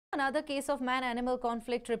Another case of man-animal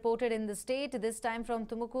conflict reported in the state, this time from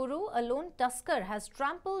Tumakuru. A lone tusker has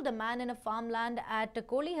trampled a man in a farmland at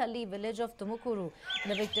Kolihalli village of Tumakuru.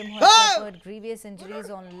 The victim who has suffered grievous injuries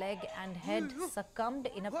on leg and head succumbed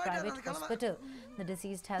in a private hospital. The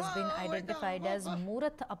deceased has been identified as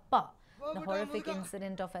Moorthappa. The horrific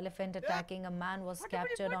incident of elephant attacking a man was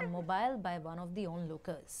captured on mobile by one of the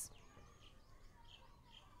onlookers.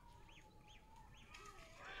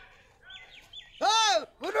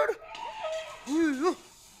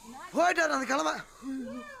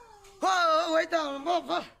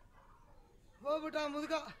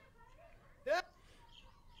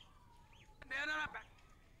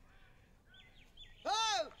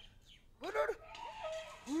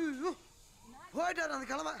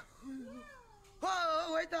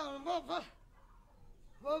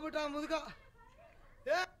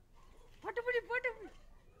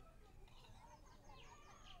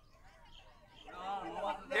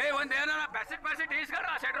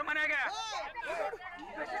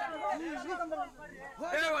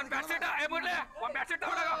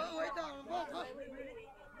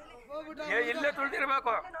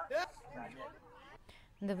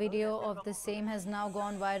 The video of the same has now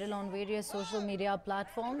gone viral on various social media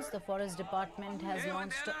platforms. The forest department has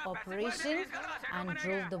launched an operation and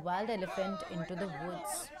drove the wild elephant into the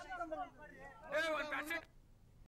woods.